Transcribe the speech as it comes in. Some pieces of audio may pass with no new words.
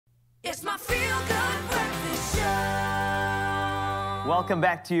It's my feel-good breakfast show. Welcome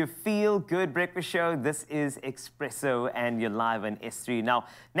back to your Feel Good Breakfast Show. This is Expresso and you're live on S3. Now,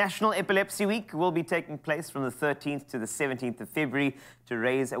 National Epilepsy Week will be taking place from the 13th to the 17th of February to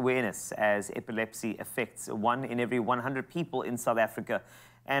raise awareness as epilepsy affects 1 in every 100 people in South Africa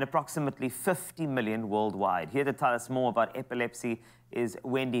and approximately 50 million worldwide. Here to tell us more about epilepsy is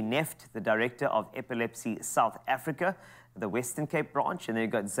Wendy Neft, the Director of Epilepsy South Africa, the Western Cape branch. And then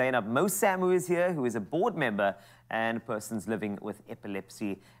you've got Zainab Mosam, who is here, who is a board member and persons living with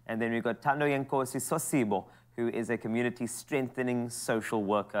epilepsy. And then we've got Tando Yankosi Sosibo, who is a community strengthening social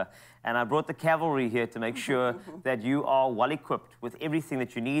worker. And I brought the cavalry here to make sure that you are well equipped with everything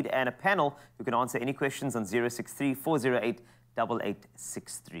that you need and a panel who can answer any questions on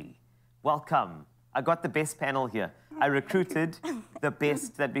 063-408-8863. Welcome. I got the best panel here. I recruited the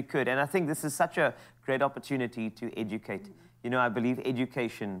best that we could. And I think this is such a great opportunity to educate. You know, I believe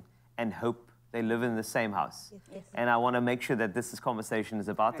education and hope, they live in the same house. Yes. And I want to make sure that this conversation is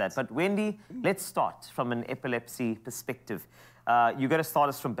about that. But Wendy, let's start from an epilepsy perspective. You've got to start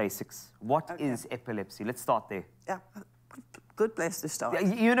us from basics. What is epilepsy? Let's start there. Yeah, good place to start.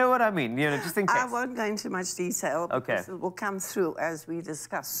 You know what I mean, you know, just in case. I won't go into much detail because it will come through as we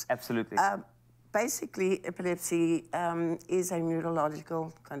discuss. Absolutely. Basically, epilepsy is a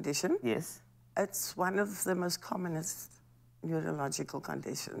neurological condition. Yes. It's one of the most commonest neurological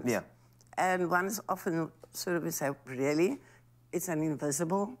conditions. Yeah. And one is often sort of say, really, it's an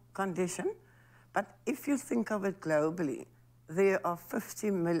invisible condition. But if you think of it globally, there are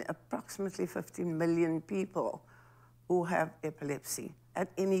approximately 15 million people who have epilepsy at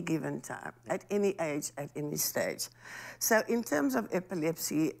any given time, at any age, at any stage. So in terms of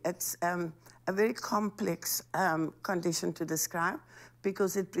epilepsy, it's a very complex condition to describe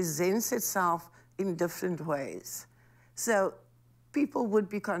because it presents itself in different ways. So people would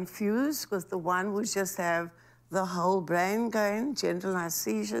be confused with the one who just have the whole brain going, generalized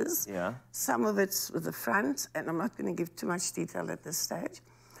seizures. Yeah. Some of it's with the front, and I'm not going to give too much detail at this stage,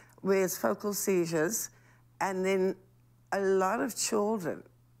 where it's focal seizures. And then a lot of children,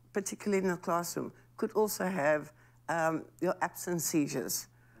 particularly in the classroom, could also have your absent seizures,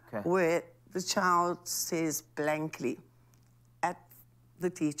 where the child stares blankly at the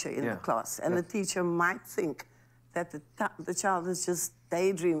teacher in the class. And the teacher might think that the child is just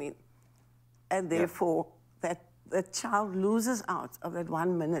daydreaming. And therefore, that the child loses out of that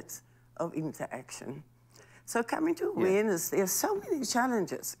 1 minute of interaction. So coming to awareness, there are so many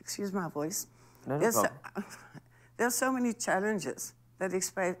challenges. Excuse my voice. There are so many challenges that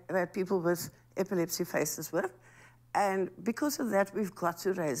people with epilepsy faces with. And because of that, we've got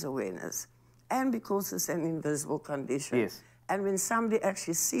to raise awareness. And because it's an invisible condition. Yes. And when somebody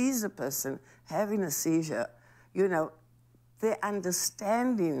actually sees a person having a seizure, you know, their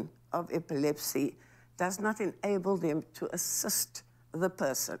understanding of epilepsy does not enable them to assist the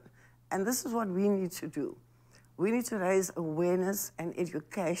person. And this is what we need to do. We need to raise awareness and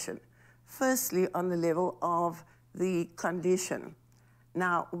education, firstly on the level of the condition.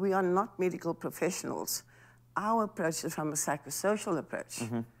 Now, we are not medical professionals. Our approach is from a psychosocial approach,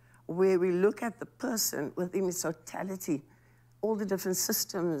 where we look at the person within its totality, all the different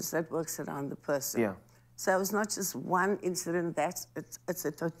systems that works around the person. Yeah. So it's not just one incident, it's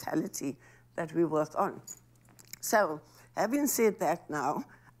a totality that we work on. So having said that now,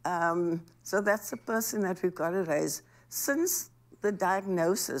 so that's the person that we've got to raise. Since the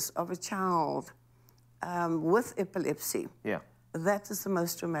diagnosis of a child with epilepsy, that is the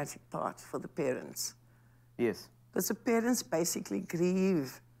most traumatic part for the parents. Yes. Because the parents basically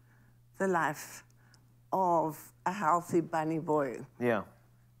grieve the life of a healthy bunny boy. Yeah.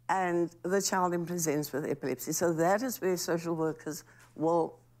 And the child then presents with epilepsy. So that is where social workers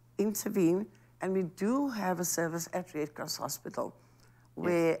will intervene. And we do have a service at Red Cross Hospital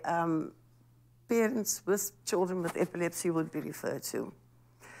where parents with children with epilepsy would be referred to.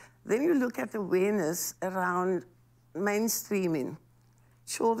 Then you look at awareness around mainstreaming.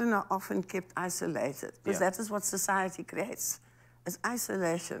 Children are often kept isolated because that is what society creates. It's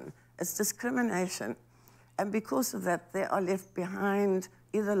isolation, it's discrimination. And because of that, they are left behind,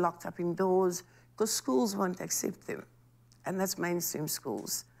 either locked up indoors, because schools won't accept them. And that's mainstream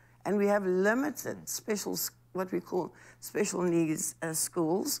schools. And we have limited special, what we call special needs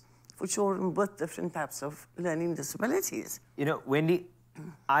schools for children with different types of learning disabilities. You know, Wendy,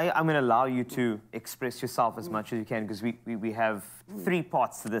 I'm going to allow you to express yourself as much as you can because we have 3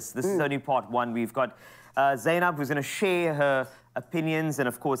 parts to this. This is only part 1. We've got Zainab, who's going to share her opinions and,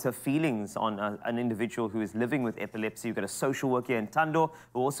 of course, her feelings on an individual who is living with epilepsy. We've got a social worker in Tando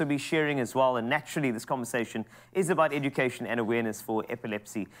who will also be sharing as well. And naturally, this conversation is about education and awareness for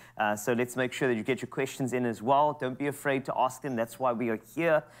epilepsy. So let's make sure that you get your questions in as well. Don't be afraid to ask them. That's why we are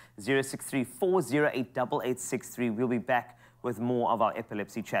here. 063-408-8863. We'll be back with more of our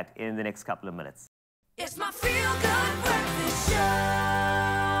epilepsy chat in the next couple of minutes. It's my feel-good breakfast show.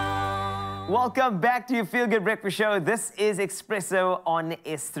 Welcome back to your Feel Good Breakfast Show. This is Expresso on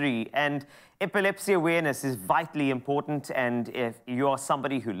S3. And epilepsy awareness is vitally important. And if you are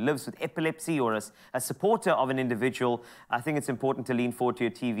somebody who lives with epilepsy or a supporter of an individual, I think it's important to lean forward to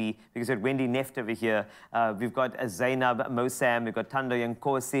your TV because we've got Wendy Neft over here. We've got Zainab Mosam. We've got Tando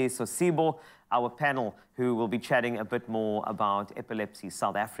Yankosi Sosibo, our panel, who will be chatting a bit more about epilepsy,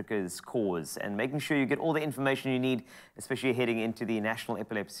 South Africa's cause, and making sure you get all the information you need, especially heading into the National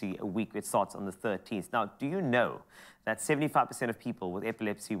Epilepsy Week, which starts on the 13th. Now, do you know that 75% of people with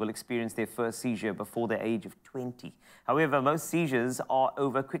epilepsy will experience their first seizure before the age of 20? However, most seizures are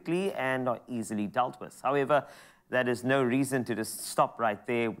over quickly and are easily dealt with. However, that is no reason to just stop right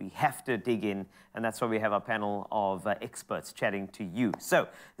there. We have to dig in, and that's why we have our panel of experts chatting to you. So,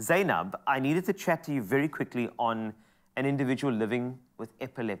 Zainab, I needed to chat to you very quickly on an individual living with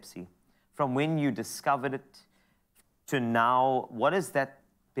epilepsy. From when you discovered it to now, what has that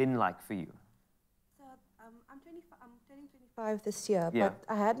been like for you? So, I'm turning 25 this year, Yeah. but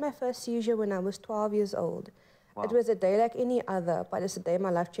I had my first seizure when I was 12 years old. Wow. It was a day like any other, but it's a day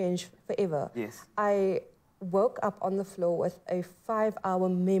my life changed forever. Yes. I woke up on the floor with a 5-hour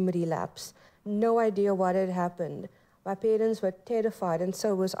memory lapse. No idea what had happened. My parents were terrified, and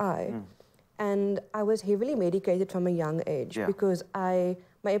so was I. And I was heavily medicated from a young age because my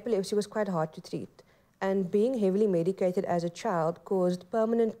epilepsy was quite hard to treat. And being heavily medicated as a child caused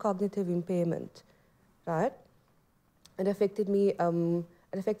permanent cognitive impairment, right? It affected me, it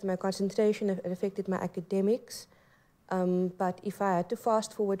affected my concentration, it affected my academics. But if I had to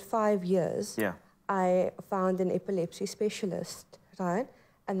fast forward 5 years, I found an epilepsy specialist, right?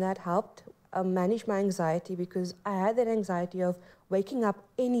 And that helped manage my anxiety because I had that anxiety of waking up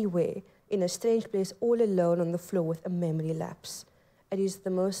anywhere in a strange place all alone on the floor with a memory lapse. It is the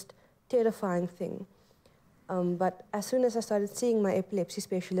most terrifying thing. But as soon as I started seeing my epilepsy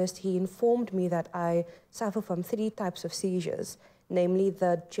specialist, he informed me that I suffer from 3 types of seizures, namely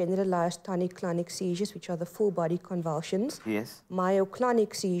the generalized tonic-clonic seizures, which are the full-body convulsions. Yes.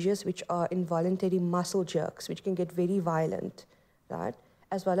 Myoclonic seizures, which are involuntary muscle jerks, which can get very violent, right?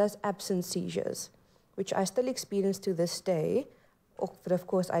 As well as absence seizures, which I still experience to this day, but of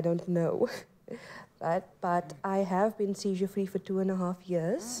course I don't know, right? But I have been seizure-free for 2.5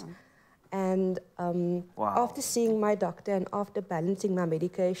 years. And after seeing my doctor and after balancing my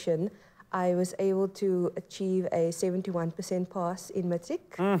medication, I was able to achieve a 71% pass in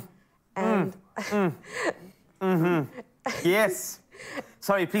matric. And Yes.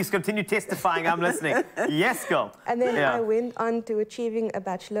 Sorry, please continue testifying. I'm listening. Yes, girl. And then I went on to achieving a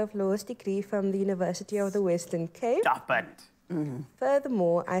Bachelor of Laws degree from the University of the Western Cape. Stop it.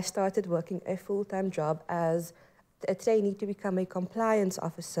 Furthermore, I started working a full-time job as a trainee to become a compliance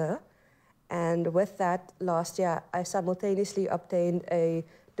officer. And with that, last year, I simultaneously obtained a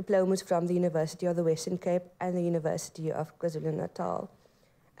diplomas from the University of the Western Cape and the University of KwaZulu-Natal.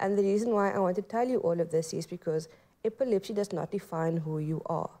 And the reason why I want to tell you all of this is because epilepsy does not define who you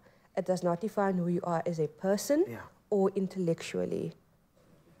are. It does not define who you are as a person or intellectually.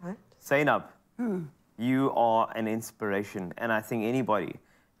 Right? Zainab, you are an inspiration. And I think anybody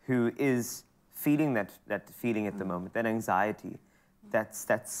who is feeling that feeling at the moment, that anxiety,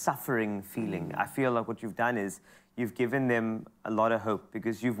 that suffering feeling, I feel like what you've done is you've given them a lot of hope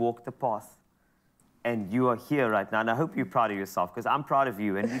because you've walked the path and you are here right now. And I hope you're proud of yourself because I'm proud of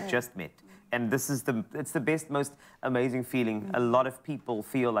you and we just met. And this is it's the best, most amazing feeling. A lot of people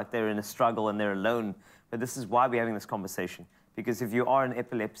feel like they're in a struggle and they're alone. But this is why we're having this conversation. Because if you are an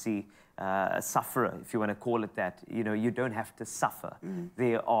epilepsy sufferer, if you want to call it that, you know, you don't have to suffer.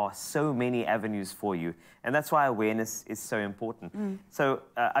 There are so many avenues for you. And that's why awareness is so important. So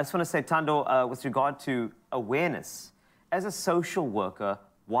I just want to say, Tando, with regard to awareness, as a social worker,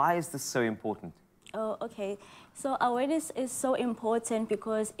 why is this so important? Oh, okay. So awareness is so important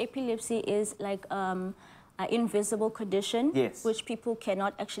because epilepsy is like an invisible condition, which people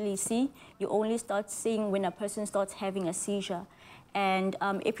cannot actually see. You only start seeing when a person starts having a seizure. And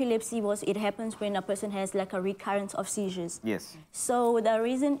epilepsy, it happens when a person has like a recurrence of seizures. Yes. So the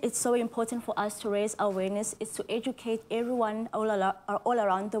reason it's so important for us to raise awareness is to educate everyone all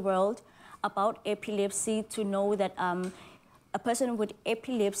around the world about epilepsy, to know that a person with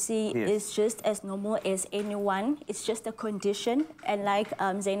epilepsy is just as normal as anyone. It's just a condition. And like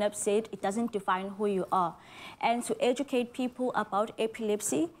Zainab said, it doesn't define who you are. And to educate people about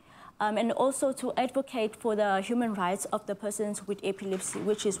epilepsy, and also to advocate for the human rights of the persons with epilepsy,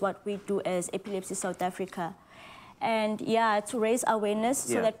 which is what we do as Epilepsy South Africa. And yeah, to raise awareness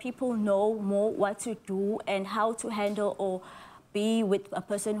so that people know more what to do and how to handle or be with a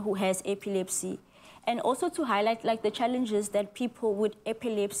person who has epilepsy. And also to highlight like the challenges that people with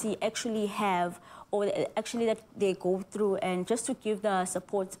epilepsy actually have or actually that they go through, and just to give the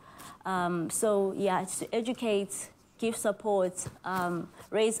support. So yeah, it's to educate, give support,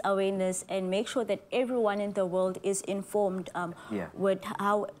 raise awareness, and make sure that everyone in the world is informed with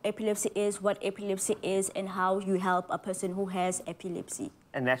how epilepsy is, what epilepsy is, and how you help a person who has epilepsy.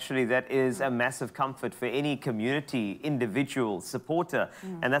 And naturally, that is a massive comfort for any community, individual, supporter.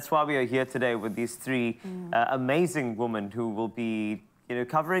 And that's why we are here today with these three amazing women who will be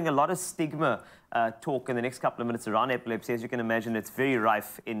covering a lot of stigma talk in the next couple of minutes around epilepsy. As you can imagine, it's very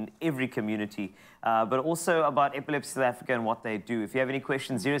rife in every community, but also about Epilepsy South Africa and what they do. If you have any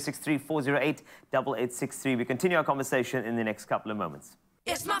questions, 063-408-8863. We continue our conversation in the next couple of moments.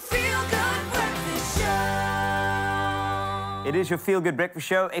 It's my feel-good breakfast show. It is your feel-good breakfast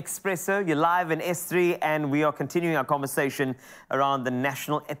show, Expresso. You're live in S3, and we are continuing our conversation around the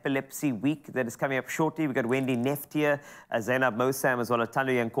National Epilepsy Week that is coming up shortly. We've got Wendy Neft here, Zainab Mosam, as well as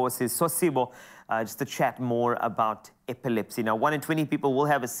Tando Yankosi Sosibo, just to chat more about epilepsy. Now, 1 in 20 people will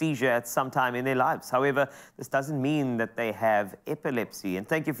have a seizure at some time in their lives. However, this doesn't mean that they have epilepsy. And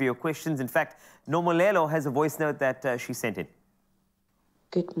thank you for your questions. In fact, Nomolelo has a voice note that she sent in.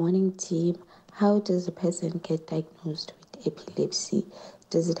 Good morning, team. How does a person get diagnosed with epilepsy?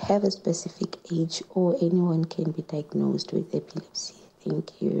 Does it have a specific age, or anyone can be diagnosed with epilepsy?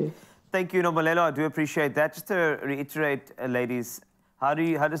 Thank you. Thank you, Nomolelo. I do appreciate that. Just to reiterate, ladies, how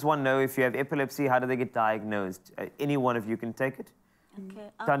does one know if you have epilepsy? How do they get diagnosed? Any one of you can take it. Okay.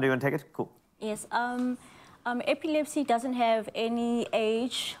 Tando, you want to take it? Cool. Yes. Epilepsy doesn't have any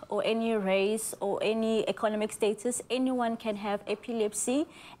age or any race or any economic status. Anyone can have epilepsy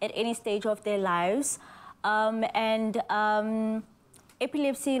at any stage of their lives.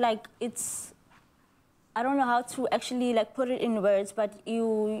 Epilepsy, like, it's, I don't know how to actually like put it in words, but you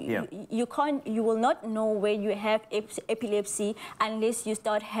will not know when you have epilepsy unless you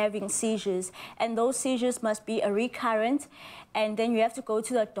start having seizures, and those seizures must be a recurrent, and then you have to go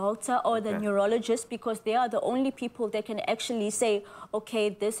to the doctor or the neurologist, because they are the only people that can actually say, okay,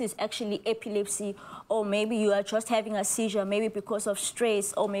 this is actually epilepsy, or maybe you are just having a seizure, maybe because of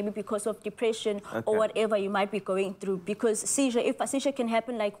stress, or maybe because of depression, or whatever you might be going through. Because seizure, if a seizure can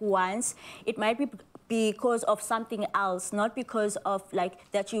happen like once, it might be because of something else, not because of like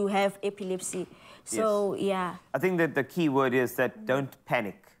that you have epilepsy. So yeah. I think that the key word is that don't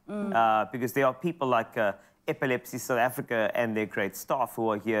panic, because there are people like Epilepsy South Africa and their great staff who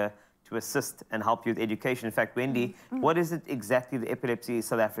are here to assist and help you with education. In fact, Wendy, what is it exactly that Epilepsy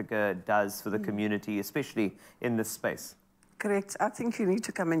South Africa does for the community, especially in this space? Correct. I think you need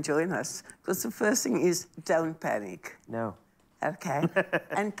to come and join us, because the first thing is don't panic. No. Okay.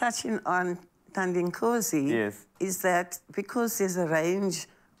 And touching on Tandinkosi, is that because there's a range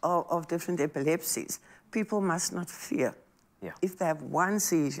of different epilepsies, people must not fear. If they have one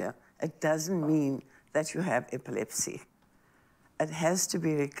seizure, it doesn't mean that you have epilepsy. It has to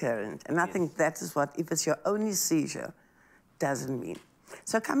be recurrent. And I think that is what, if it's your only seizure, doesn't mean.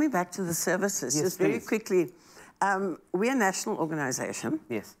 So coming back to the services, just very quickly, we're a national organization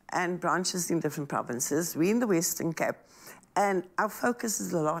and branches in different provinces. We're in the Western Cape. And our focus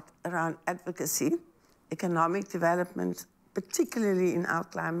is a lot around advocacy, economic development, particularly in our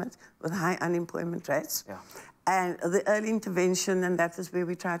climate with high unemployment rates, and the early intervention, and that is where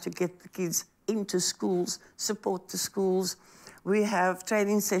we try to get the kids into schools, support the schools. We have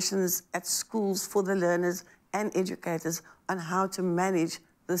training sessions at schools for the learners and educators on how to manage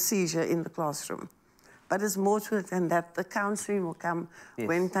the seizure in the classroom. But there's more to it than that. The counselling will come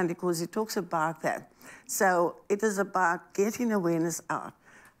when Tandikosi talks about that. So it is about getting awareness out,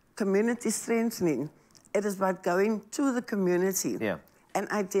 community strengthening. It is about going to the community and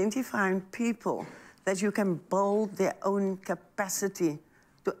identifying people that you can build their own capacity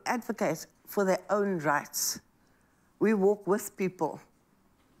to advocate for their own rights. We walk with people,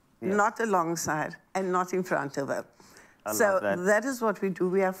 not alongside and not in front of them. So that is what we do.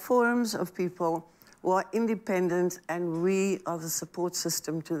 We have forums of people who are independent, and we are the support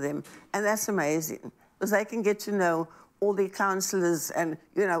system to them. And that's amazing, because they can get to know all the counsellors, and,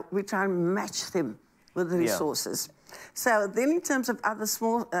 you know, we try and match them with the resources. So then in terms of other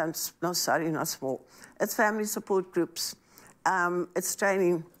small, no, sorry, not small, it's family support groups. It's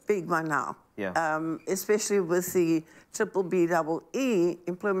training big one now. Yeah. Especially with the BBBEE,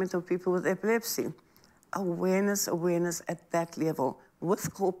 employment of people with epilepsy. Awareness at that level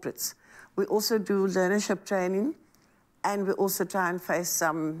with corporates. We also do learnership training, and we also try and place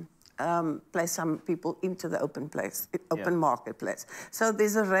some people into the open marketplace. So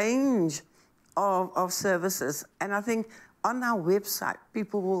there's a range of services, and I think on our website,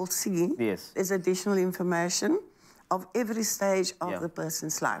 people will see there's additional information of every stage of the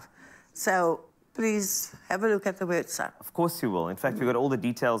person's life. So please have a look at the website. Of course you will. In fact, we've got all the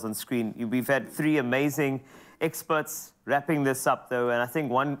details on screen. We've had 3 amazing experts wrapping this up, though, and I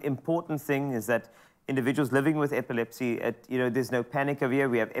think one important thing is that individuals living with epilepsy, there's no panic over here.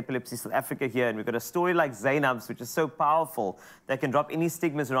 We have Epilepsy South Africa here, and we've got a story like Zainab's, which is so powerful that can drop any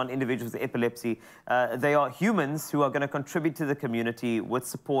stigmas around individuals with epilepsy. They are humans who are going to contribute to the community with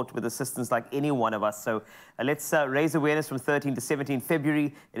support, with assistance like any one of us. So let's raise awareness from 13 to 17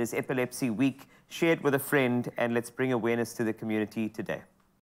 February. It is Epilepsy Week. Share it with a friend, and let's bring awareness to the community today.